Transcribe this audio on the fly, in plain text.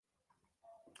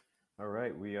All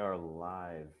right, we are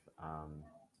live.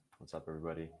 What's up,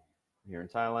 everybody? I'm here in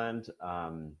Thailand.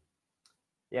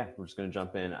 Yeah, we're just going to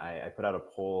jump in. I put out a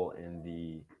poll in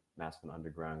the Masculine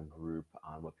Underground group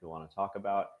on what people want to talk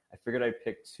about. I figured I'd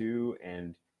pick two,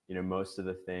 and most of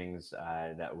the things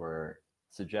that were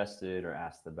suggested or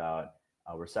asked about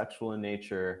were sexual in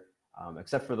nature,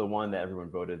 except for the one that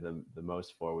everyone voted the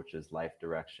most for, which is life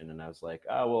direction. And I was like,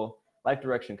 oh well, life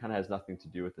direction kind of has nothing to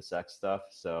do with the sex stuff,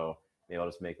 so maybe I'll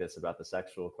just make this about the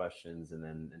sexual questions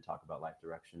and talk about life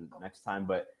direction next time.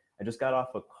 But I just got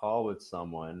off a call with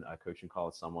someone, a coaching call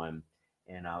with someone,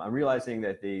 and I'm realizing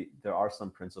that there are some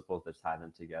principles that tie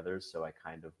them together. So I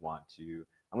kind of want to,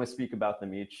 I'm going to speak about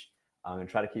them each. I'm going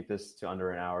to try to keep this to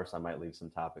under an hour, so I might leave some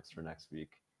topics for next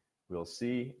week. We'll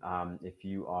see. If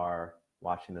you are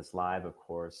watching this live, of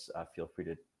course, feel free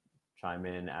to chime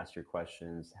in, ask your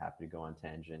questions. Happy to go on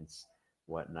tangents,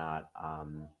 whatnot.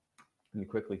 Let me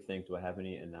quickly think. Do I have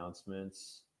any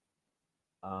announcements?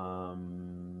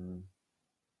 No,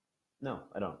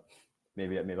 I don't.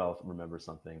 Maybe I'll remember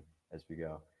something as we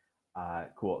go.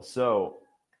 Cool. So,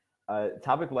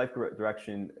 topic of life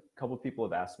direction. A couple of people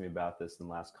have asked me about this in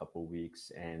the last couple of weeks,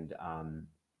 and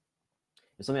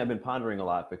it's something I've been pondering a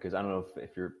lot because I don't know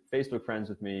if you're Facebook friends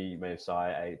with me, you may have saw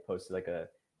I posted like a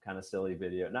kind of silly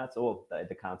video. Not so old.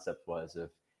 The concept was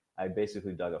if I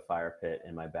basically dug a fire pit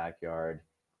in my backyard,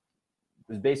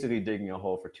 was basically digging a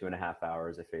hole for 2.5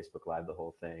 hours. I Facebook Live the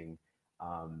whole thing.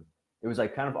 It was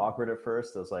like kind of awkward at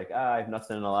first. I was like, I have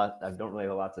nothing a lot. I don't really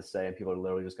have a lot to say, and people are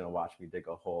literally just going to watch me dig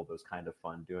a hole. But it was kind of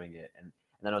fun doing it. And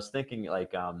then I was thinking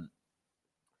like,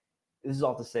 this is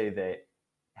all to say that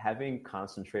having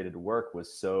concentrated work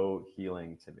was so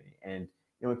healing to me. And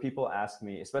when people ask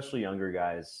me, especially younger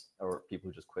guys or people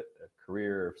who just quit a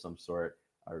career of some sort,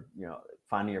 or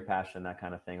finding your passion, that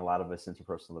kind of thing. A lot of us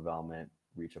interpersonal development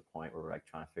reach a point where we're like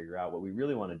trying to figure out what we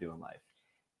really want to do in life,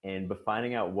 but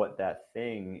finding out what that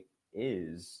thing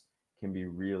is can be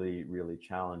really, really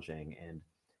challenging. And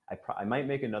I might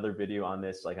make another video on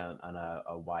this, like on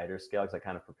a wider scale, because I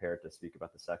kind of prepared to speak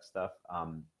about the sex stuff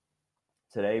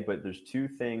today. But there's two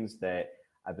things that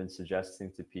I've been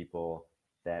suggesting to people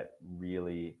that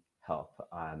really help.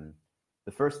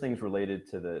 The first thing is related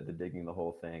to the digging the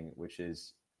whole thing, which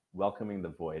is welcoming the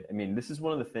void. I mean, this is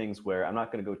one of the things where I'm not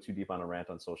going to go too deep on a rant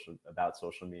on about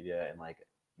social media and like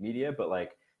media, but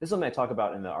like this is something I talk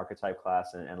about in the archetype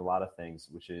class and a lot of things,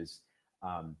 which is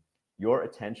your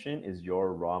attention is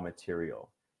your raw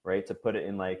material, right? To put it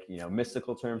in like,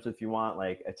 mystical terms, if you want,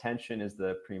 like attention is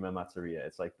the prima materia.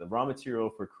 It's like the raw material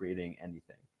for creating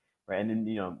anything, right? And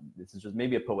then, this is just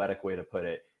maybe a poetic way to put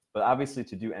it, but obviously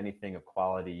to do anything of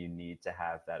quality, you need to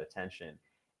have that attention.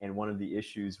 And one of the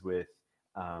issues with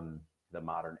the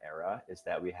modern era is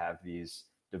that we have these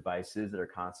devices that are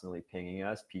constantly pinging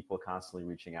us, people constantly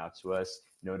reaching out to us,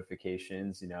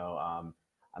 notifications. I'm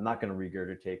not going to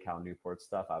regurgitate Cal Newport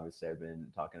stuff. Obviously, I've been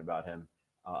talking about him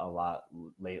a lot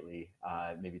lately,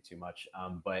 maybe too much.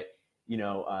 But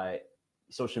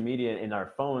social media in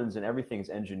our phones and everything's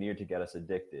engineered to get us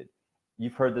addicted.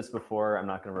 You've heard this before. I'm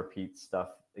not going to repeat stuff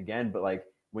again, but like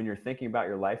when you're thinking about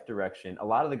your life direction, a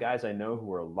lot of the guys I know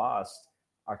who are lost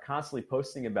are constantly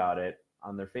posting about it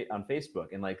on their on Facebook,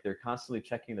 and like they're constantly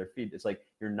checking their feed. It's like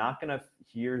you're not going to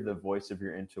hear the voice of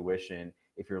your intuition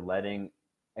if you're letting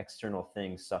external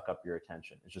things suck up your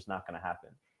attention. It's just not going to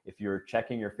happen. If you're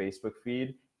checking your Facebook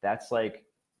feed, that's like,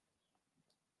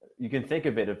 you can think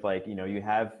of it if like, you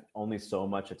have only so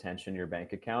much attention in your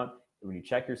bank account. When you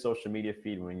check your social media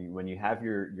feed, when you have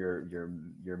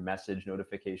your message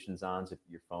notifications on, so if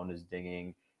your phone is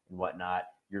dinging and whatnot,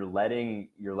 you're letting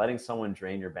someone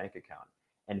drain your bank account.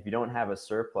 And if you don't have a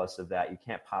surplus of that, you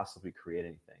can't possibly create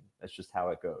anything. That's just how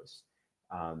it goes.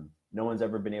 No one's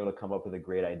ever been able to come up with a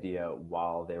great idea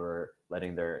while they were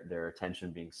letting their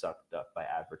attention being sucked up by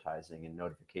advertising and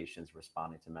notifications,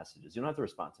 responding to messages. You don't have to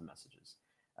respond to messages.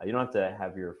 You don't have to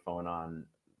have your phone on,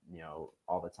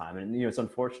 all the time. And, it's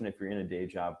unfortunate if you're in a day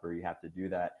job where you have to do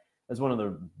that. That's one of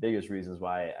the biggest reasons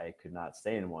why I could not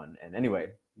stay in one. And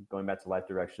anyway, going back to life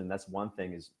direction, that's one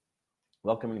thing, is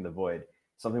welcoming the void.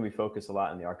 Something we focus a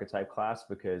lot in the archetype class,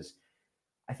 because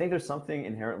I think there's something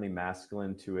inherently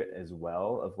masculine to it as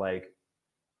well, of like,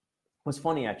 what's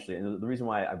funny actually, and the reason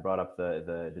why I brought up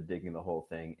the digging the whole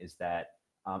thing is that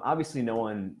obviously no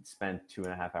one spent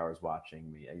 2.5 hours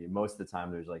watching me. I mean, most of the time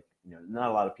there's like, not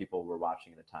a lot of people were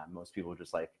watching at a time. Most people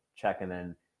just like check, and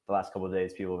then the last couple of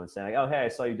days people have been saying like, oh, hey, I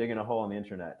saw you digging a hole on the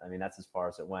internet. I mean, that's as far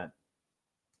as it went.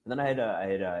 And then I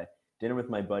had dinner with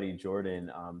my buddy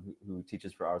Jordan, who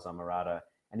teaches for Arzam Murata,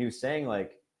 and he was saying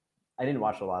like, I didn't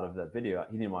watch a lot of the video.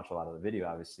 He didn't watch a lot of the video,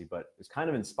 obviously, but it was kind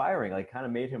of inspiring. Like, kind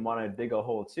of made him want to dig a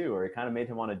hole too, or it kind of made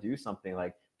him want to do something.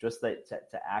 Like, just that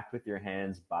to act with your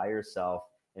hands by yourself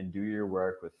and do your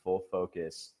work with full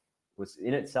focus was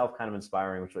in itself kind of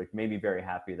inspiring, which like made me very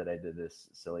happy that I did this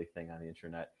silly thing on the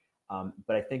internet.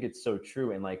 But I think it's so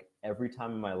true. And like every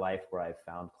time in my life where I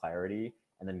found clarity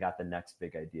and then got the next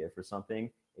big idea for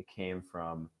something, it came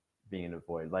from being in a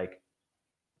void. Like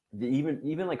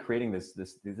even like creating this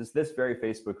very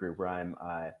Facebook group where I'm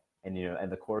and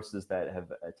and the courses that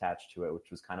have attached to it,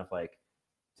 which was kind of like,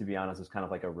 to be honest, was kind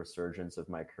of like a resurgence of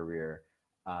my career.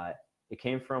 It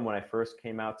came from when I first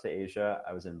came out to Asia.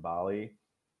 I was in Bali.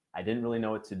 I didn't really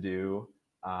know what to do.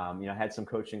 I had some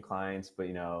coaching clients, but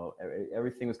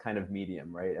everything was kind of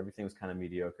medium, right? Everything was kind of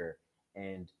mediocre.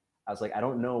 And I was like, I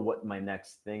don't know what my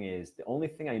next thing is. The only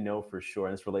thing I know for sure,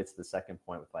 and this relates to the second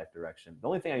point with life direction, the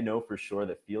only thing I know for sure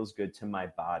that feels good to my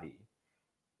body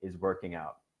is working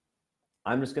out.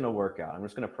 I'm just going to work out. I'm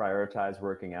just going to prioritize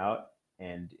working out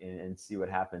and see what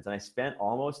happens. And I spent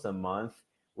almost a month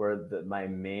where my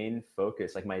main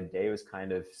focus, like my day was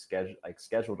kind of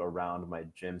scheduled around my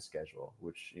gym schedule,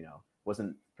 which,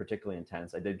 wasn't particularly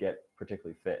intense. I did get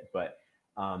particularly fit, but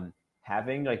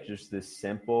having like just this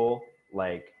simple,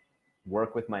 like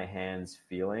work with my hands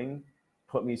feeling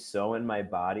put me so in my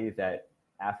body that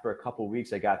after a couple of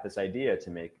weeks, I got this idea to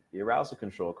make the arousal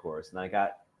control course. And I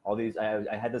got all these,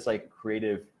 I had this like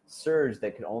creative surge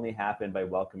that could only happen by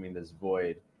welcoming this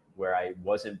void where I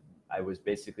was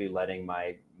basically letting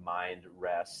my mind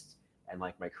rest and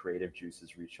like my creative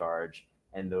juices recharge,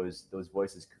 and those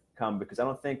voices come, because I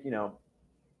don't think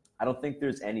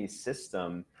there's any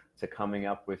system to coming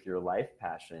up with your life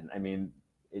passion. I mean,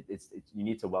 it's you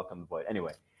need to welcome the void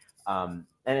anyway. And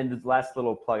then the last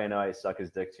little plug, I know I suck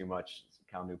his dick too much,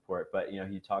 Cal Newport, but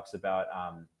he talks about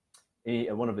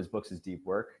one of his books is Deep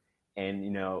Work, and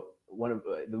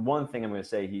the one thing I'm going to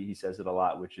say, he says it a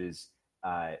lot, which is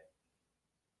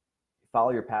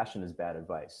follow your passion is bad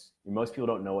advice. Most people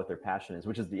don't know what their passion is,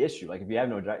 which is the issue. Like if you have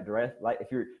no direct, like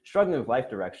if you're struggling with life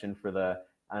direction, for the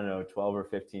 12 or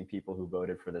 15 people who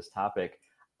voted for this topic,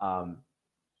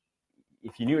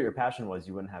 if you knew what your passion was,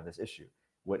 you wouldn't have this issue.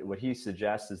 What he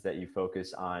suggests is that you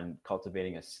focus on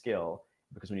cultivating a skill,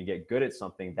 because when you get good at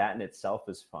something, that in itself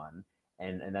is fun.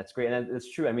 And that's great. And that's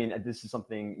true. I mean, this is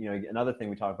something, another thing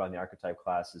we talk about in the archetype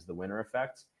class is the winner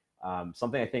effect.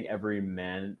 Something I think every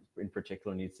man in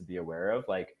particular needs to be aware of,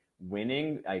 like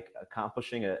winning, like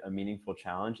accomplishing a meaningful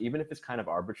challenge, even if it's kind of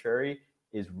arbitrary,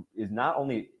 is not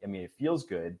only, it feels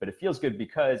good, but it feels good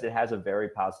because it has a very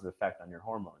positive effect on your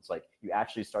hormones. Like you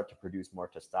actually start to produce more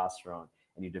testosterone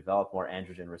and you develop more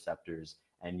androgen receptors,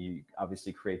 and you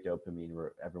obviously create dopamine,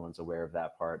 where everyone's aware of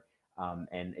that part.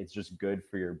 And it's just good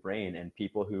for your brain. And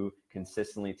people who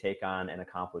consistently take on and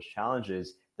accomplish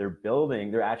challenges, they're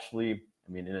actually,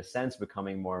 in a sense,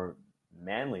 becoming more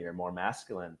manly or more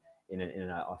masculine in an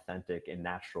authentic and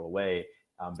natural way,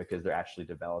 because they're actually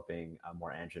developing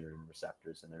more androgen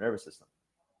receptors in their nervous system.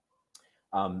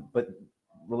 But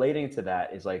relating to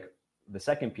that is like the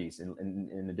second piece,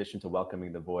 in addition to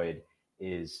welcoming the void,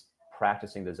 is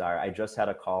practicing desire. I just had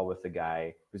a call with a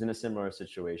guy who's in a similar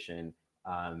situation,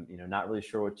 not really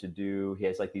sure what to do. He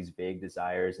has like these vague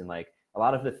desires, and like a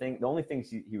lot of the only things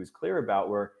he was clear about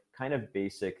were kind of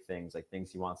basic things, like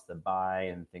things he wants to buy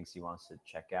and things he wants to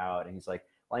check out. And he's like,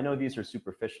 well, I know these are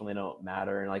superficial, they don't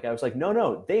matter. And like, I was like,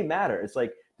 no, they matter. It's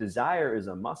like desire is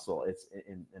a muscle. It's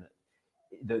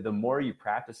the more you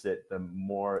practice it, the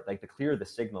more, like, the clearer the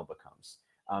signal becomes.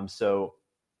 So,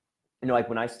 like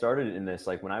when I started in this,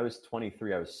 like when I was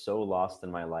 23, I was so lost in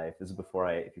my life. This is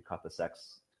before if you caught the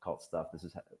sex cult stuff, this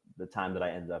is the time that I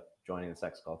ended up joining the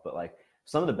sex cult. But like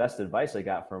some of the best advice I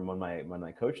got from one of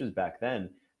my coaches back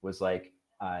then was like,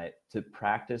 to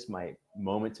practice my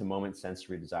moment-to-moment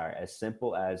sensory desire, as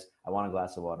simple as I want a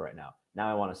glass of water right now. Now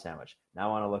I want a sandwich. Now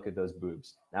I want to look at those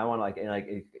boobs. Now I want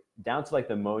to down to like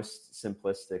the most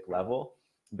simplistic level,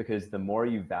 because the more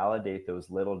you validate those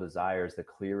little desires, the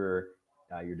clearer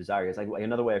your desire is. Like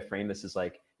another way I frame this is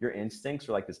like your instincts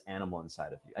are like this animal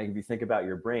inside of you. Like if you think about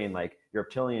your brain, like your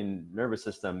reptilian nervous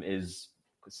system is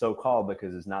so called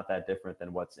because it's not that different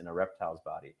than what's in a reptile's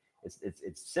body.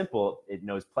 It's simple. It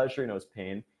knows pleasure, it knows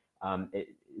pain.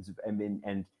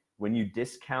 And when you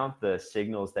discount the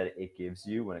signals that it gives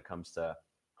you when it comes to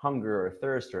hunger or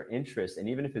thirst or interest, and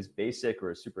even if it's basic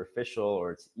or superficial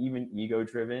or it's even ego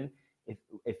driven,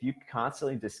 if you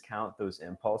constantly discount those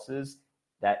impulses,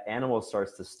 that animal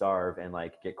starts to starve and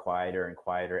like get quieter and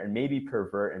quieter, and maybe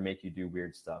pervert and make you do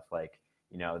weird stuff. Like,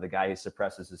 the guy who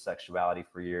suppresses his sexuality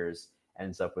for years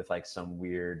ends up with like some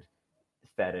weird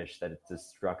fetish, that it's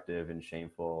destructive and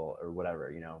shameful or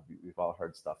whatever. We've all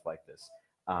heard stuff like this.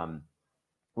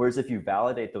 Whereas if you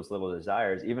validate those little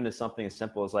desires, even as something as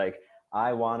simple as like,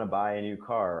 I want to buy a new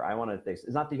car, or I want to, it's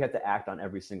not that you have to act on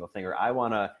every single thing, or I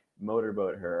want to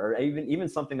motorboat her, or even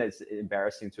something that's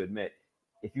embarrassing to admit.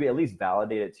 If you at least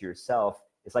validate it to yourself,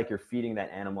 it's like you're feeding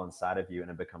that animal inside of you,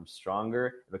 and it becomes stronger,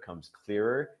 it becomes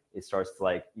clearer. It starts to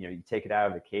like, you take it out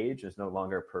of the cage, it's no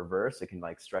longer perverse. It can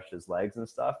like stretch his legs and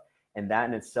stuff. And that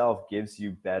in itself gives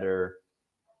you better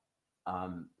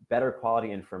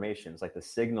quality information. It's like the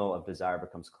signal of desire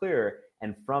becomes clearer.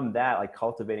 And from that, like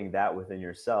cultivating that within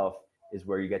yourself is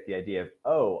where you get the idea of,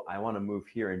 oh, I want to move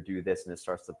here and do this. And it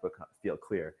starts to feel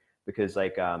clear. Because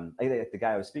like, I think the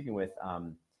guy I was speaking with,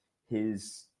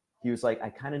 he was like, I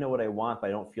kind of know what I want, but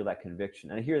I don't feel that conviction.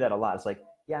 And I hear that a lot. It's like,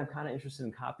 yeah, I'm kind of interested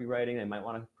in copywriting. I might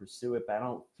want to pursue it, but I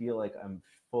don't feel like I'm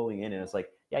fully in it. It's like,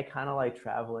 yeah, I kind of like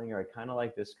traveling, or I kind of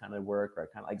like this kind of work, or I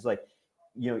kind of like, it's like,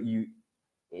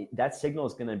 that signal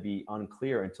is going to be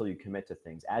unclear until you commit to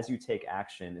things. As you take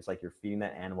action, it's like you're feeding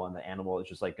that animal, and the animal is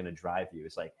just like going to drive you.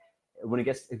 It's like when it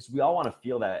gets, we all want to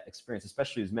feel that experience,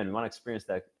 especially as men. We want to experience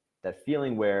that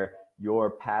feeling where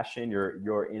your passion,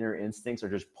 your inner instincts are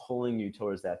just pulling you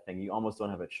towards that thing. You almost don't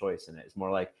have a choice in it. It's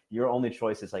more like your only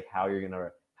choice is like how you're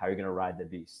gonna ride the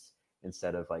beast,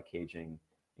 instead of like caging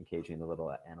the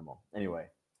little animal. Anyway,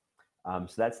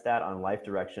 so that's that on life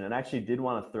direction. And I actually did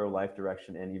want to throw life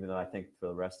direction in, even though I think for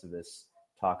the rest of this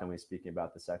talk I'm going to be speaking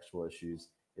about the sexual issues,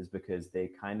 is because they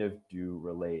kind of do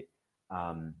relate.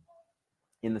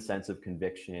 In the sense of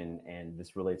conviction, and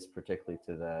this relates particularly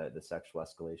to the sexual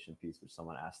escalation piece, which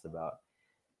someone asked about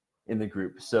in the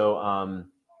group. So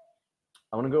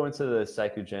I want to go into the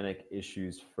psychogenic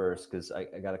issues first, because I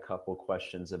got a couple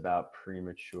questions about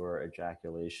premature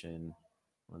ejaculation.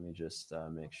 Let me just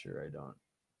make sure I don't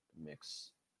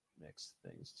mix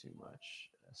things too much.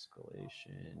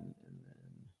 Escalation and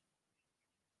then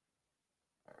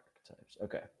archetypes.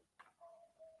 Okay.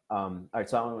 All right,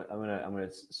 so I'm gonna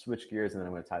switch gears, and then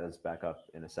I'm gonna tie this back up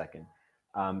in a second.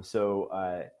 So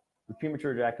with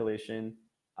premature ejaculation,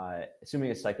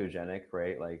 assuming it's psychogenic,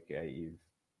 right? Like you've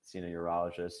seen a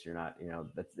urologist, you're not,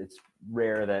 it's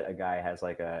rare that a guy has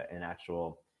like an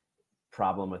actual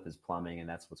problem with his plumbing, and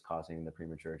that's what's causing the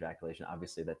premature ejaculation.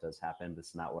 Obviously, that does happen, but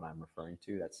it's not what I'm referring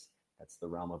to. That's the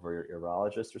realm of a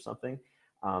urologist or something.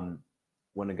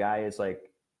 When a guy is like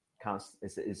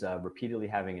repeatedly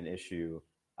having an issue.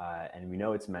 And we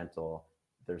know it's mental,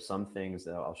 there's some things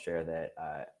that I'll share that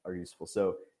are useful.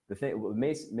 So the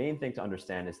main thing to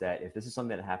understand is that if this is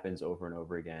something that happens over and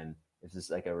over again, if this is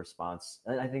like a response,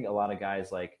 and I think a lot of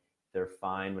guys, like, they're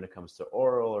fine when it comes to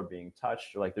oral or being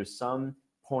touched, or like there's some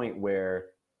point where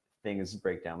things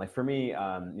break down. Like for me,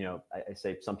 I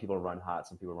say some people run hot,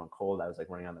 some people run cold. I was like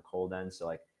running on the cold end. So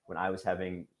like when I was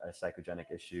having a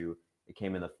psychogenic issue, it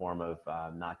came in the form of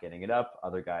not getting it up.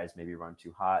 Other guys maybe run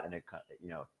too hot, and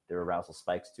their arousal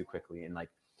spikes too quickly. And like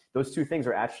those two things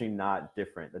are actually not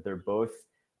different. That they're both,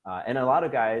 and a lot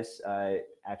of guys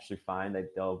actually find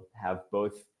that they'll have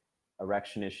both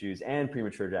erection issues and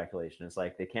premature ejaculation. It's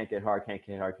like they can't get hard,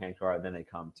 then they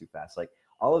come too fast. Like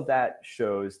all of that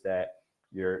shows that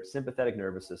your sympathetic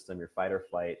nervous system, your fight or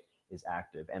flight, is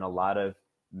active, and a lot of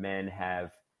men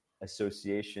have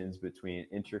associations between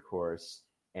intercourse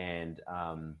and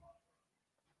a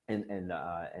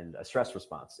stress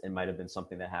response. It might have been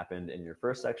something that happened in your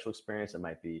first sexual experience. It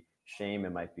might be shame.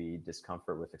 It might be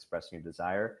discomfort with expressing your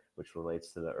desire, which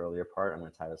relates to the earlier part. I'm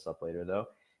going to tie this up later, though.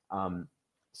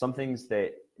 Some things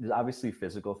that, there's obviously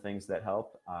physical things that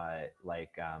help, all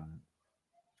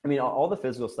the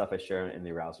physical stuff I share in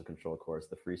the arousal control course.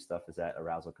 The free stuff is at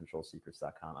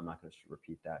arousalcontrolsecrets.com. I'm not going to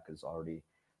repeat that because it's already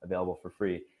available for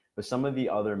free. But some of the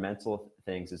other mental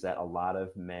things is that a lot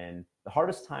of men, the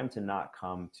hardest time to not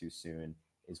come too soon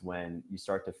is when you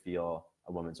start to feel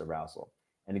a woman's arousal.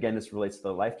 And again, this relates to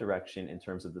the life direction in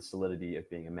terms of the solidity of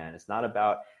being a man. It's not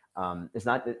about,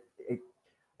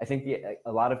 I think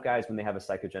a lot of guys, when they have a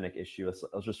psychogenic issue,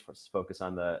 let's just focus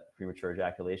on the premature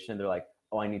ejaculation. They're like,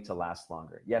 oh, I need to last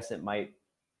longer. Yes, it might,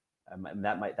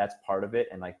 that's part of it.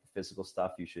 And like the physical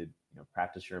stuff, you should,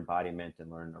 practice your embodiment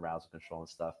and learn arousal control and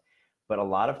stuff. But a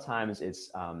lot of times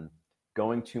it's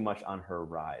going too much on her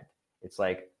ride. It's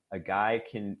like a guy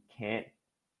can't,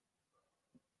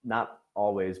 not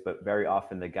always, but very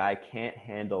often the guy can't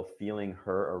handle feeling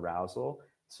her arousal,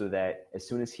 so that as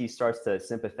soon as he starts to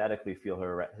sympathetically feel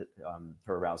her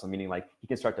arousal, meaning like he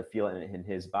can start to feel it in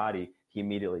his body, he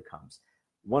immediately comes.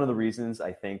 One of the reasons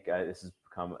I think this has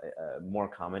become a more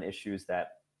common issue is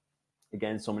that,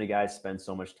 again, so many guys spend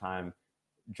so much time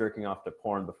jerking off to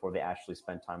porn before they actually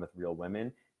spend time with real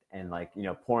women. and like, you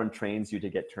know, porn trains you to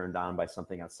get turned on by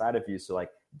something outside of you. So like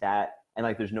that, and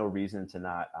like there's no reason to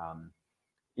not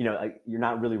you know, like you're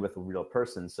not really with a real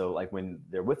person. So like when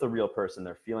they're with a real person,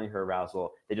 they're feeling her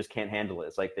arousal, they just can't handle it.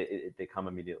 It's like they come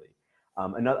immediately.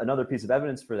 Another piece of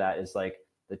evidence for that is like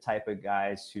the type of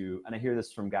guys who, and I hear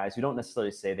this from guys who don't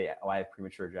necessarily say they, oh, I have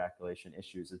premature ejaculation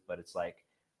issues, but it's like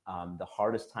the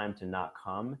hardest time to not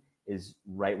come is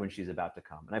right when she's about to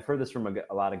come. And I've heard this from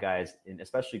a lot of guys,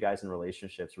 especially guys in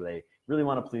relationships where they really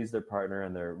want to please their partner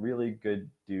and they're really good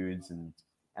dudes and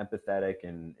empathetic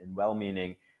and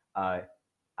well-meaning. I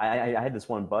had this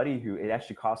one buddy who it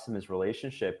actually cost him his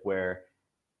relationship, where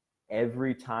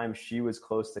every time she was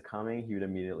close to coming, he would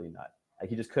immediately nut. Like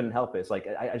he just couldn't help it. It's like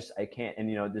I can't. And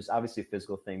you know, there's obviously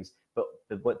physical things, but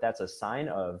what that's a sign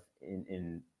of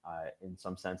in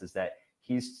some sense is that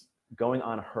he's going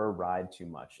on her ride too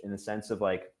much, in the sense of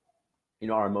like, you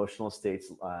know, our emotional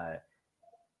states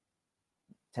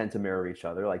tend to mirror each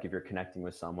other. Like if you're connecting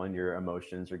with someone, your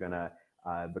emotions are gonna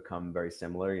become very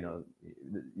similar. You know,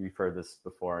 you've heard this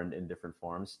before in different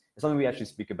forms. It's something we actually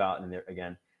speak about in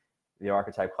the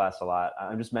archetype class a lot.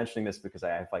 I'm just mentioning this because I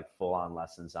have like full on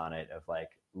lessons on it of like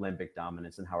limbic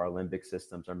dominance and how our limbic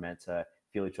systems are meant to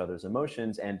feel each other's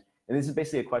emotions. And this is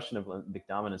basically a question of limbic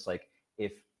dominance. Like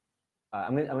if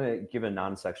I'm gonna give a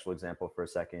non-sexual example for a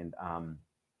second.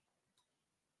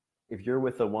 If you're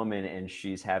with a woman and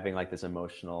she's having like this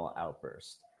emotional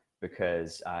outburst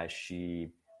because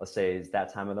she, let's say it's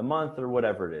that time of the month or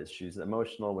whatever it is, she's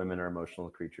emotional. Women are emotional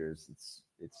creatures.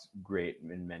 It's great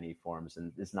in many forms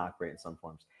and it's not great in some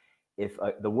forms. If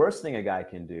the worst thing a guy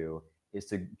can do is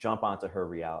to jump onto her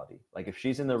reality. Like if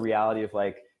she's in the reality of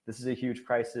like, this is a huge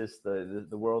crisis, the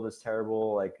world is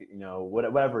terrible, like, you know,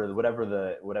 whatever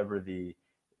the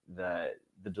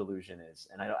delusion is.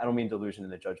 And I don't mean delusion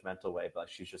in a judgmental way, but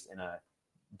she's just in a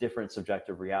different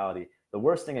subjective reality. The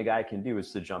worst thing a guy can do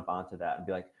is to jump onto that and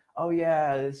be like, oh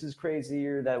yeah, this is crazy,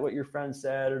 or that what your friend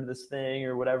said, or this thing,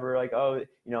 or whatever. Like, oh,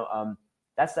 you know,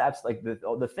 that's like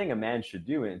the thing a man should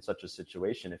do in such a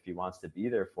situation, if he wants to be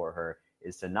there for her,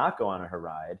 is to not go on her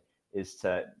ride, is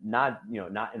to not, you know,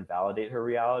 not invalidate her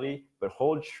reality, but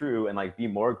hold true and like be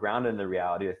more grounded in the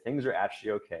reality that things are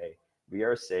actually okay. We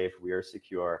are safe, we are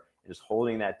secure, and just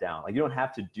holding that down. Like you don't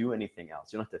have to do anything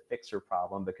else. You don't have to fix her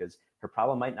problem because her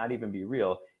problem might not even be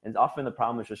real. And often the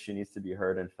problem is just she needs to be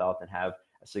heard and felt and have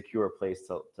a secure place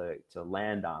to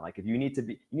land on. Like if you need to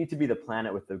be the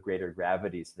planet with the greater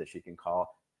gravity so that she can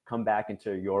come back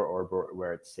into your orbit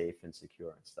where it's safe and secure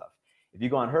and stuff. If you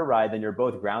go on her ride, then you're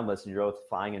both groundless and you're both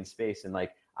flying in space, and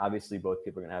like obviously both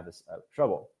people are gonna have this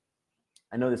trouble.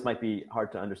 I know this might be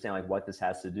hard to understand, like what this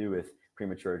has to do with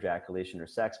premature ejaculation or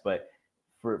sex, but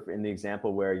for in the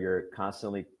example where you're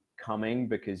constantly coming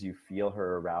because you feel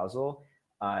her arousal,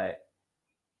 that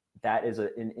is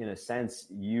in a sense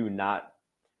you not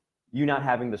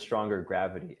having the stronger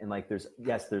gravity. And like there's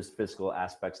physical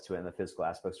aspects to it, and the physical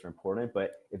aspects are important,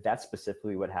 but if that's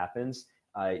specifically what happens,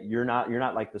 you're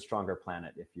not like the stronger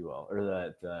planet, if you will, or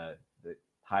the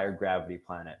higher gravity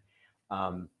planet.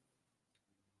 I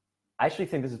actually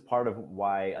think this is part of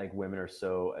why like women are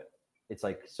it's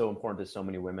like so important to so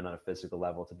many women on a physical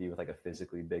level to be with like a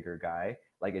physically bigger guy.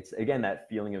 Like it's again that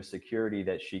feeling of security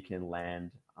that she can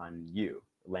land in you,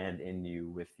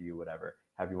 with you, whatever,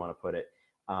 however you want to put it.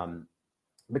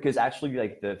 Because actually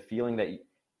like the feeling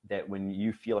that when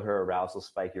you feel her arousal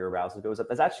spike, your arousal goes up,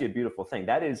 that's actually a beautiful thing.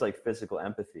 That is like physical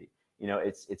empathy. You know,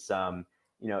 it's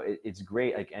you know, it's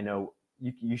great. Like I know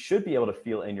you should be able to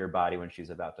feel in your body when she's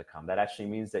about to come. That actually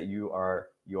means that you are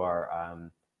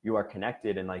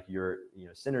connected, and like you're, you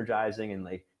know, synergizing, and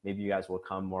like maybe you guys will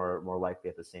come more likely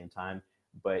at the same time.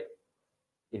 But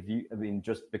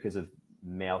just because of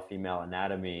male female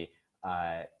anatomy,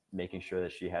 making sure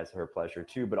that she has her pleasure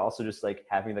too, but also just like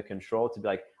having the control to be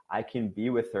like, I can be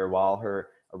with her while her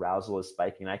arousal is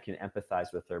spiking. I can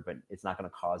empathize with her, but it's not going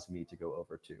to cause me to go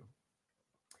over too.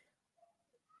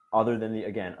 Other than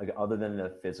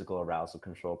the physical arousal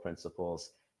control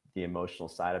principles, the emotional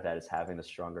side of that is having the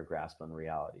stronger grasp on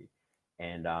reality.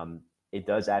 And it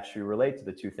does actually relate to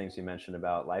the two things you mentioned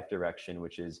about life direction,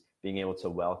 which is being able to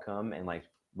welcome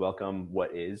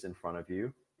what is in front of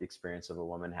you, the experience of a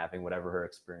woman having whatever her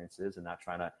experience is, and not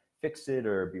trying to fix it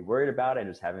or be worried about it, and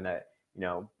just having that, you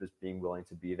know, just being willing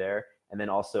to be there. And then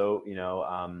also, you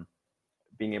know,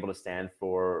 being able to stand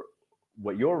for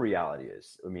what your reality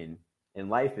is. I mean, in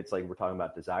life, it's like we're talking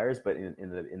about desires, but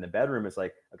in the bedroom, it's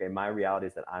like, okay, my reality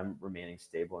is that I'm remaining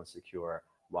stable and secure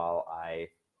while I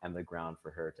am the ground for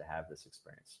her to have this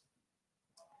experience.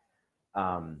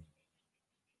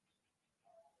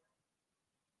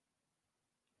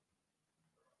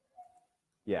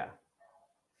 Yeah.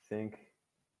 think,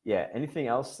 yeah, anything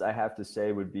else I have to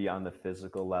say would be on the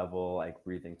physical level, like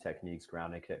breathing techniques,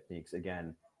 grounding techniques.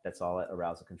 Again, that's all at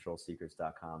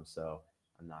arousalcontrolsecrets.com. So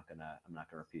I'm not gonna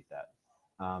repeat that.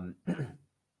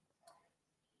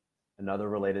 Another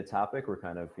related topic, we're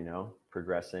kind of,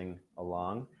 progressing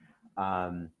along.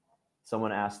 Um,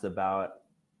 Someone asked about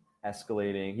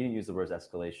escalating. He didn't use the words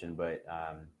escalation, but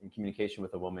in communication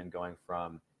with a woman going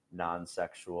from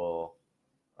non-sexual,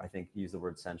 I think he used the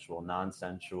word sensual,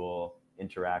 non-sensual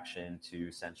interaction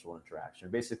to sensual interaction.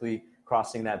 Basically,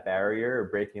 crossing that barrier or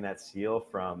breaking that seal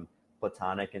from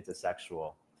platonic into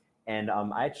sexual. And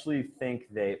I actually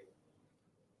think that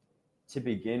to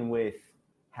begin with,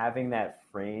 having that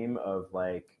frame of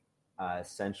like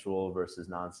sensual versus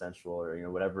non-sensual, or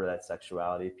whatever that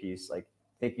sexuality piece, like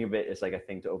thinking of it as like a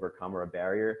thing to overcome or a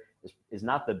barrier is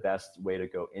not the best way to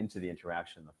go into the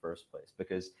interaction in the first place.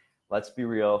 Because let's be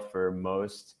real, for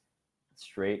most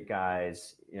straight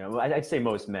guys, I'd say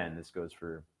most men, this goes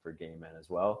for gay men as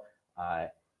well,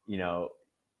 you know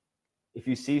if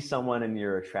you see someone and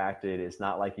you're attracted, it's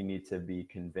not like you need to be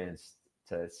convinced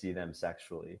to see them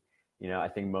sexually. I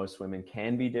think most women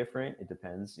can be different. It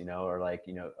depends, or like,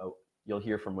 you'll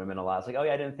hear from women a lot. It's like, oh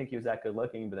yeah, I didn't think he was that good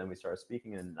looking, but then we started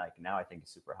speaking and like, now I think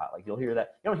he's super hot. Like you'll hear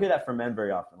that. You don't hear that from men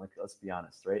very often. Like, let's be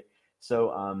honest, right?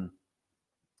 So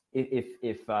if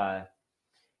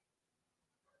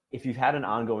you've had an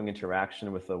ongoing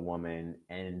interaction with a woman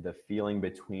and the feeling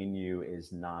between you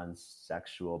is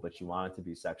non-sexual, but you want it to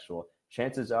be sexual,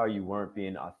 chances are you weren't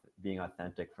being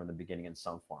authentic from the beginning in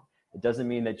some form. It doesn't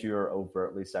mean that you're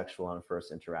overtly sexual on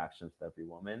first interactions with every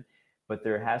woman, but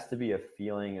there has to be a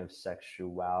feeling of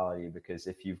sexuality, because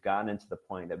if you've gotten into the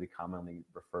point that we commonly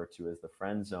refer to as the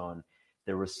friend zone,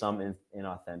 there was some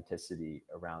inauthenticity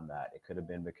around that. It could have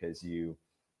been because you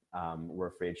were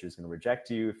afraid she was going to reject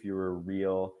you if you were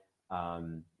real.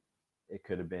 It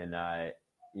could have been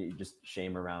just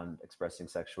shame around expressing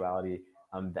sexuality.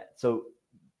 So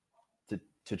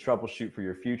to troubleshoot for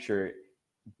your future,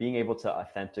 being able to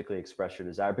authentically express your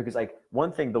desire, because like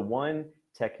the one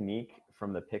technique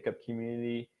from the pickup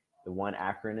community, the one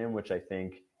acronym, which I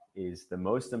think is the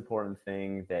most important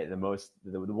thing, the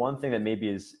one thing that maybe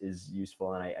is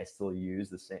useful, and I still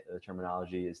use the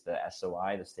terminology, is the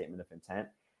SOI, the statement of intent.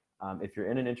 If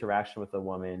you're in an interaction with a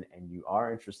woman and you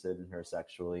are interested in her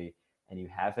sexually, and you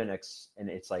haven't, and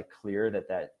it's like clear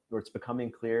or it's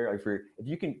becoming clear,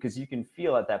 because you can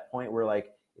feel at that point where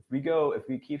like, if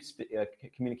we keep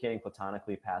communicating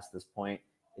platonically past this point,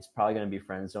 it's probably going to be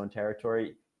friend zone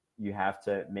territory. You have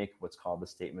to make what's called the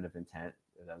statement of intent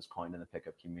that was coined in the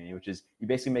pickup community, which is you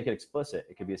basically make it explicit.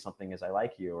 It could be something as I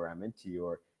like you, or I'm into you,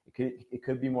 or it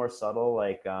could be more subtle,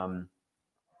 like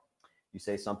you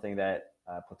say something that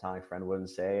a platonic friend wouldn't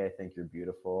say. I think you're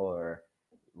beautiful, or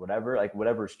whatever. Like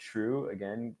whatever's true.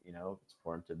 Again, it's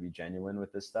important to be genuine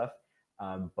with this stuff.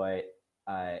 But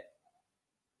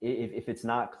if it's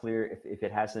not clear, if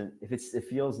it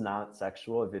feels not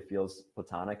sexual, if it feels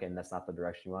platonic and that's not the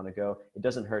direction you want to go, it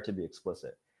doesn't hurt to be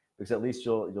explicit, because at least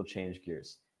you'll change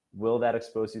gears. Will that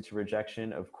expose you to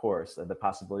rejection? Of course, the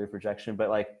possibility of rejection. But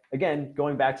like, again,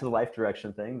 going back to the life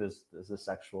direction thing, there's a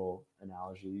sexual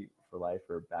analogy for life,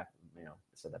 or back, I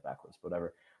said that backwards, but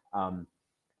whatever.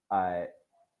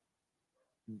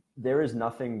 There is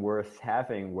nothing worth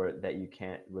having where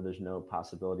there's no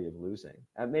possibility of losing.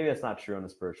 And maybe that's not true on a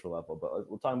spiritual level, but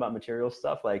we're talking about material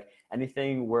stuff. Like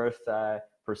anything worth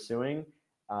pursuing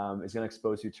is going to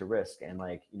expose you to risk. And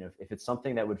like, if it's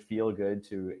something that would feel good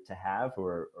to have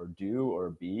or do or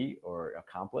be or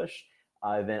accomplish,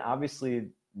 then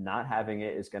obviously not having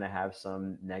it is going to have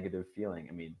some negative feeling.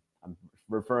 I mean, I'm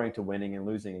referring to winning and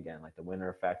losing again, like the winner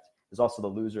effect. There's also the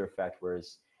loser effect,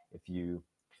 whereas if you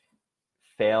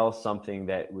fail something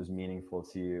that was meaningful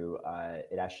to you,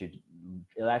 it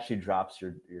actually drops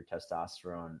your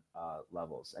testosterone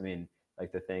levels. I mean,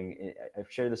 like I've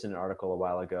shared this in an article a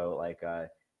while ago, like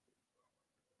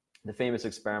the famous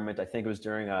experiment, I think it was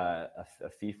during a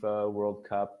FIFA World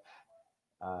Cup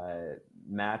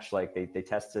match. Like they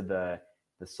tested the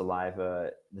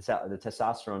saliva, the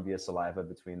testosterone via saliva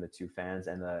between the two fans,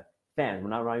 and the fans. We're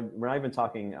not even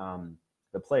talking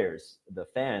the players, the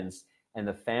fans. And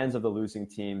the fans of the losing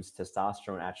team's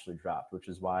testosterone actually dropped, which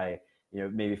is why,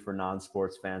 maybe for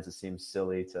non-sports fans, it seems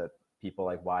silly to people,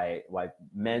 like why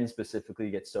men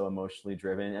specifically get so emotionally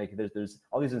driven. Like there's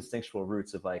all these instinctual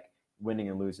roots of like winning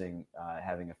and losing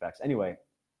having effects. Anyway,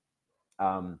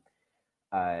 yeah,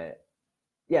 I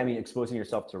mean, exposing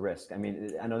yourself to risk. I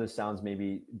mean, I know this sounds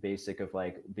maybe basic of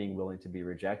like being willing to be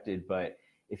rejected, but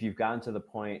if you've gotten to the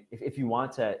point, if you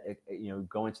want to,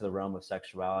 go into the realm of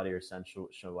sexuality or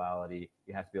sensuality,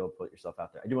 you have to be able to put yourself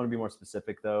out there. I do want to be more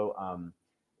specific though,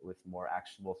 with more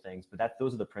actionable things, but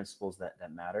those are the principles that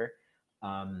matter.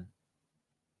 Um,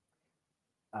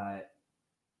 uh,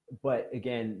 but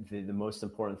again, the most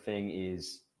important thing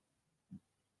is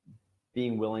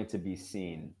being willing to be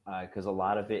seen, because a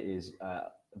lot of it is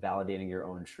validating your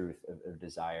own truth of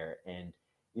desire. And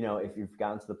if you've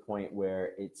gotten to the point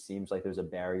where it seems like there's a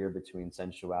barrier between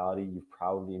sensuality, you've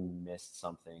probably missed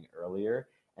something earlier.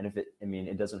 And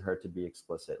it doesn't hurt to be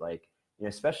explicit. Like,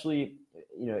 especially,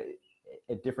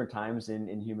 at different times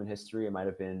in human history, it might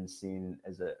have been seen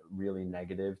as a really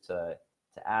negative to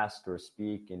ask or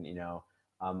speak. And,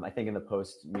 I think in the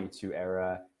post Me Too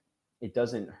era, it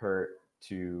doesn't hurt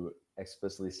to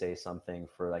explicitly say something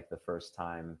for like the first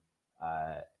time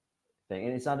thing.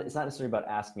 And it's not necessarily about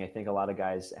asking. I think a lot of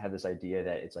guys have this idea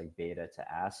that it's like beta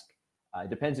to ask. It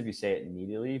depends if you say it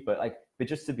immediately, but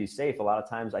just to be safe, a lot of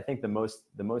times I think the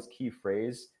most key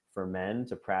phrase for men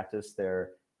to practice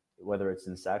their, whether it's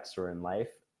in sex or in life,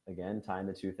 again, tying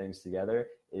the two things together,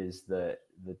 is the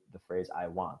phrase "I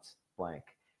want blank."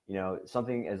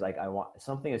 Something as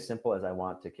something as simple as "I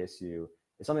want to kiss you."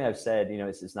 It's something I've said.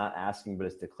 It's not asking, but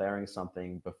it's declaring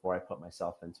something before I put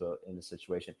myself in a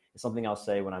situation. It's something I'll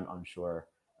say when I'm unsure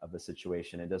of a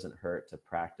situation. It doesn't hurt to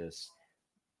practice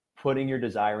putting your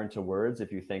desire into words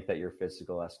if you think that your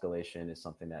physical escalation is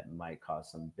something that might cause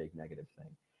some big negative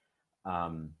thing.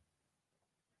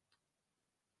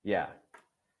 Yeah.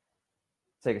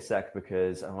 Take a sec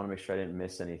because I want to make sure I didn't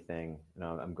miss anything.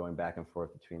 I'm going back and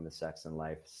forth between the sex and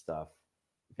life stuff.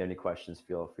 If you have any questions,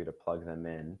 feel free to plug them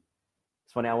in.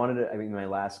 It's funny. My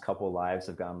last couple of lives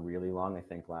have gone really long. I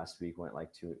think last week went like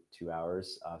two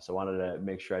hours. So I wanted to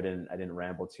make sure I didn't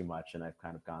ramble too much, and I've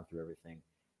kind of gone through everything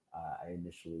I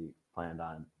initially planned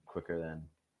on quicker than.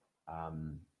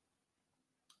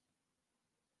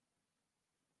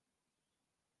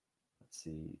 Let's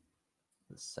see,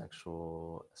 the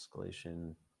sexual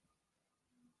escalation.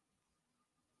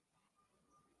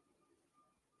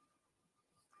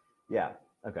 Yeah.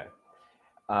 Okay.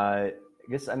 I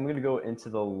guess I'm going to go into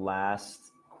the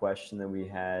last question that we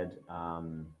had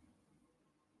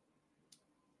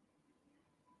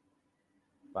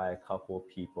by a couple of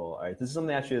people. All right, this is something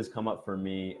that actually has come up for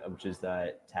me, which is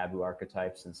that taboo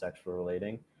archetypes and sexual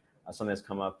relating. Something that's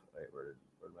come up. Wait, where did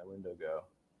my window go?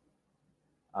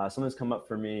 Something that's come up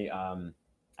for me,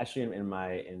 actually in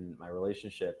my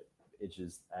relationship, it's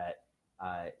just that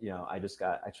I just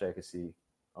got, actually I could see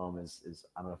Om is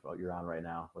I don't know if you're on right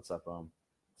now. What's up, Om?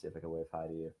 See if I can wave hi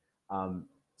to you.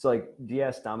 So like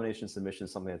DS, domination, submission,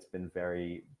 is something that's been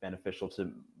very beneficial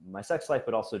to my sex life,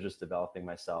 but also just developing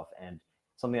myself. And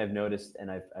something I've noticed, and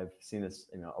I've seen this,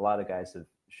 a lot of guys have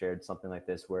shared something like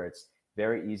this, where it's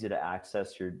very easy to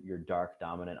access your dark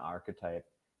dominant archetype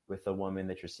with a woman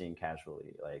that you're seeing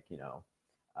casually, like,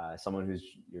 someone who's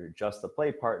you're just a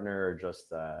play partner or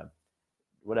just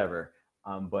whatever.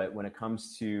 But when it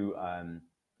comes to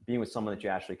being with someone that you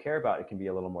actually care about, it can be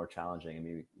a little more challenging. I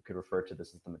mean, you could refer to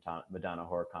this as the Madonna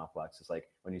horror complex. It's like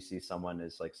when you see someone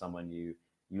as like someone you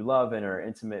love and are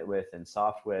intimate with and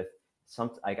soft with.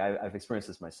 I've experienced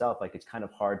this myself. Like, it's kind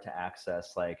of hard to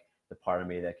access like the part of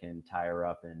me that can tie her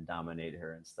up and dominate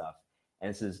her and stuff.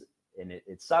 And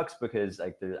it sucks because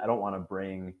like I don't want to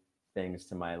bring things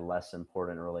to my less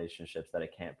important relationships that I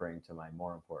can't bring to my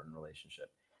more important relationship.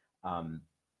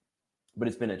 But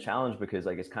it's been a challenge because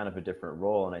like it's kind of a different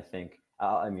role. And I think,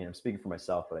 I'm speaking for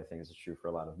myself, but I think it's true for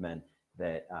a lot of men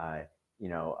that,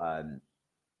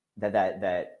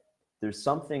 that there's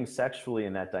something sexually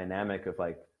in that dynamic of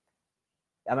like,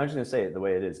 I'm just going to say it the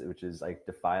way it is, which is like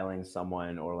defiling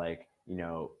someone or like,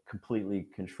 completely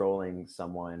controlling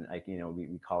someone. Like,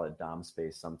 we call it dom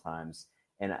space sometimes.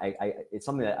 And it's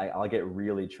something that I'll get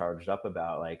really charged up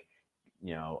about, like,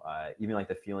 even like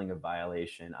the feeling of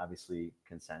violation. Obviously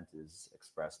consent is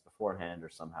expressed beforehand or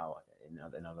somehow in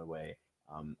another way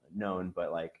known,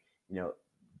 but like,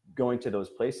 going to those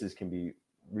places can be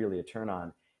really a turn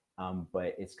on.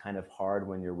 But it's kind of hard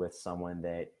when you're with someone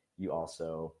that you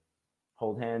also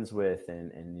hold hands with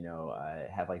and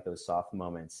have like those soft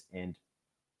moments. And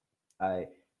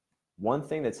one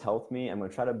thing that's helped me, I'm going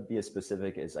to try to be as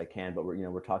specific as I can, but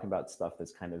we're talking about stuff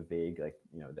that's kind of vague, like,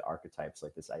 the archetypes,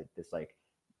 like this like,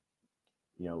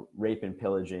 rape and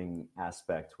pillaging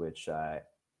aspect, which I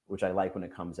like when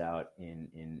it comes out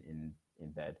in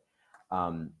bed.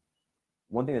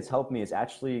 One thing that's helped me is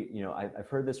actually, I've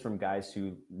heard this from guys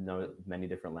who know many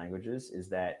different languages, is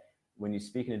that when you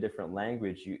speak in a different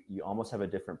language, you almost have a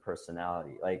different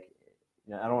personality. Like,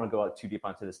 I don't want to go out too deep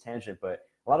onto this tangent, but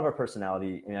a lot of our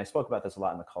personality, I mean, I spoke about this a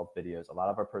lot in the cult videos. A lot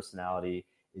of our personality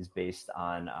is based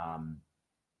on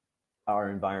our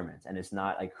environment, and it's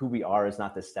not like who we are is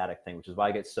not this static thing, which is why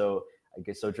I get so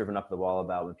driven up the wall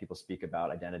about when people speak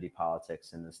about identity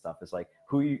politics and this stuff. It's like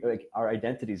like our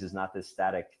identities is not this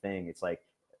static thing. It's like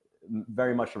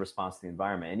very much a response to the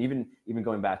environment. And even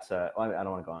going back to, well, I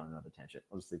don't want to go on another tangent.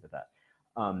 I'll just leave it at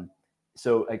that.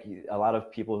 So like a lot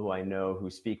of people who I know who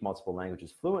speak multiple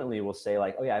languages fluently will say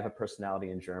like, oh yeah, I have a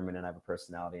personality in German and I have a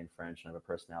personality in French and I have a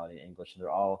personality in English. And they're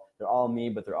all me,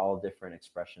 but they're all different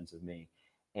expressions of me.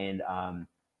 And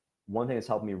one thing that's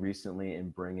helped me recently in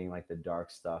bringing like the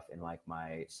dark stuff in like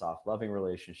my soft loving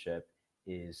relationship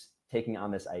is taking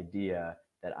on this idea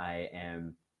that I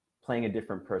am playing a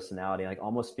different personality, like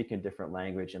almost speaking a different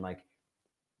language. And like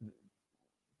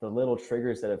the little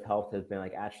triggers that have helped has been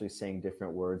like actually saying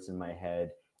different words in my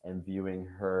head and viewing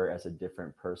her as a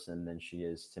different person than she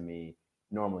is to me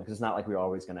normally. Because it's not like we're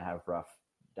always going to have rough,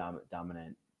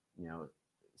 dominant,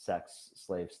 sex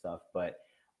slave stuff. But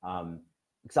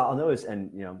because I'll notice,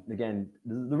 and again,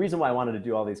 the reason why I wanted to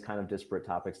do all these kind of disparate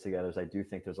topics together is I do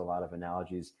think there's a lot of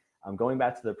analogies. Going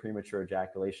back to the premature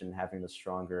ejaculation, having the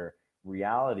stronger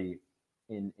reality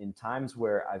in times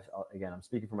where I'm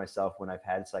speaking for myself, when I've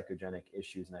had psychogenic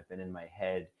issues and I've been in my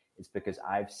head, it's because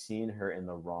I've seen her in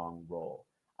the wrong role.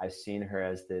 I've seen her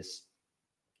as this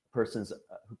person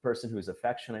whose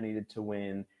affection I needed to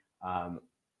win,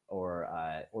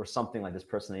 or something like this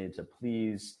person I needed to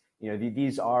please.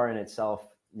 These are in itself,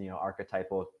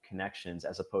 archetypal connections,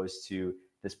 as opposed to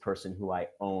this person who I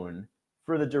own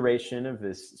for the duration of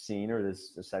this scene or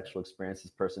this sexual experience,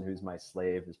 this person who's my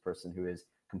slave, this person who is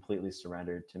completely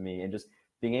surrendered to me. And just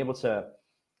being able to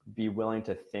be willing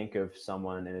to think of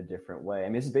someone in a different way. I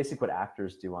mean, this is basically what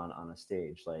actors do on a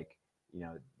stage. Like,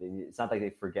 it's not like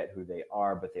they forget who they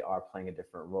are, but they are playing a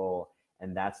different role.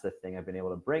 And that's the thing I've been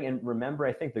able to bring. And remember,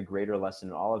 I think the greater lesson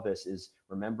in all of this is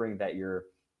remembering that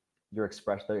the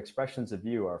expressions of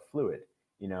you are fluid.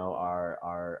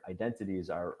 Our identities,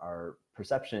 our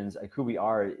perceptions, like who we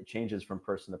are, it changes from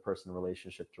person to person,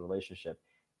 relationship to relationship.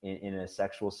 In a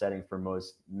sexual setting, for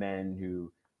most men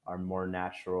who are more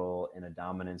natural in a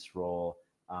dominance role,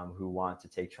 who want to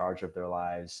take charge of their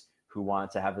lives, who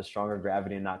want to have the stronger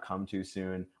gravity and not come too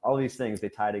soon, all these things, they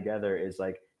tie together, is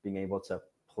like being able to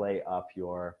play up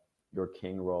your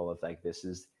king role of like, this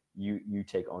is you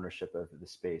take ownership of the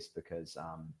space, because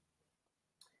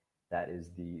that is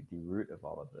the root of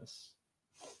all of this.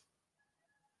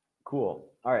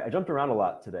 Cool. All right, I jumped around a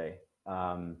lot today.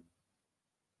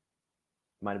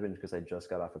 Might have been because I just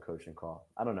got off a coaching call.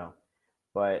 I don't know.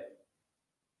 But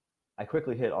I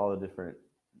quickly hit all the different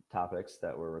topics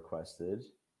that were requested.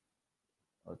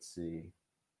 Let's see.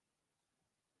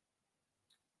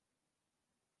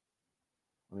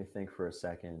 Let me think for a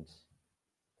second.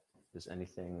 If there's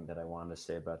anything that I wanted to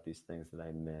say about these things that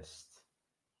I missed.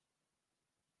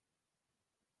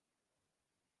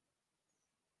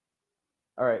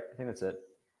 All right, I think that's it.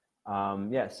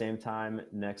 Yeah, same time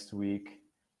next week.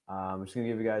 I'm just going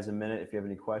to give you guys a minute if you have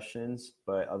any questions,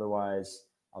 but otherwise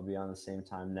I'll be on the same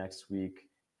time next week.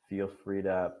 Feel free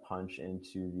to punch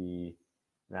into the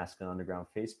Masculine Underground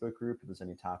Facebook group if there's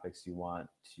any topics you want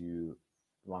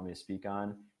me to speak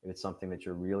on. If it's something that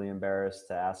you're really embarrassed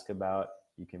to ask about,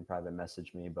 you can private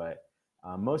message me. But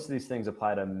most of these things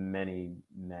apply to many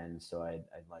men, so I'd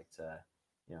like to,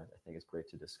 I think it's great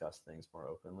to discuss things more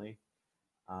openly.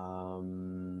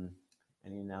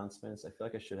 Any announcements? I feel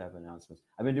like I should have announcements.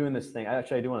 I've been doing this thing. I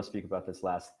do want to speak about this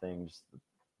last thing, just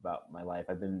about my life.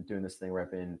 I've been doing this thing where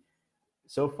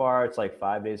so far it's like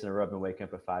 5 days in a row I've been waking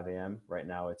up at 5 a.m. Right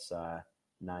now it's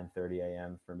 9:30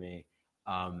 a.m. for me.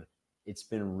 It's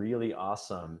been really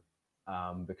awesome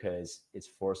because it's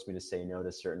forced me to say no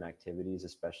to certain activities,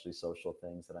 especially social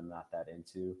things that I'm not that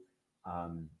into.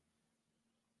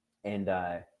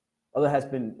 Although it has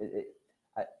been,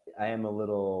 I am a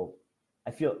little,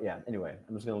 I feel, yeah, anyway,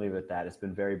 I'm just going to leave it at that. It's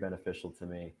been very beneficial to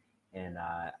me. And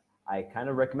I kind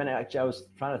of recommend it. Actually, I was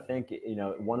trying to think,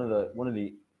 one of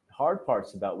the hard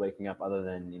parts about waking up, other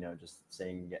than, just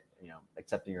saying,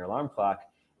 accepting your alarm clock,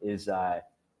 is,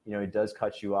 it does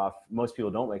cut you off. Most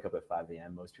people don't wake up at 5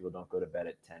 a.m. Most people don't go to bed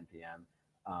at 10 p.m.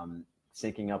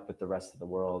 Syncing up with the rest of the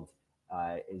world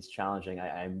is challenging.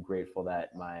 I'm grateful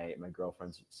that my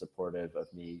girlfriend's supportive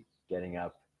of me getting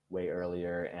up way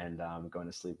earlier and going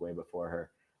to sleep way before her.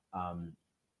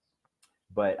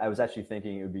 But I was actually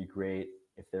thinking it would be great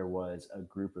if there was a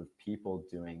group of people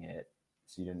doing it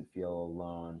so you didn't feel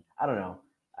alone. I don't know.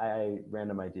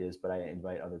 Random ideas, but I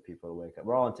invite other people to wake up.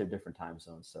 We're all into different time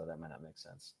zones, so that might not make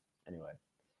sense. Anyway.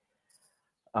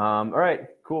 All right,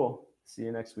 cool. See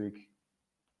you next week.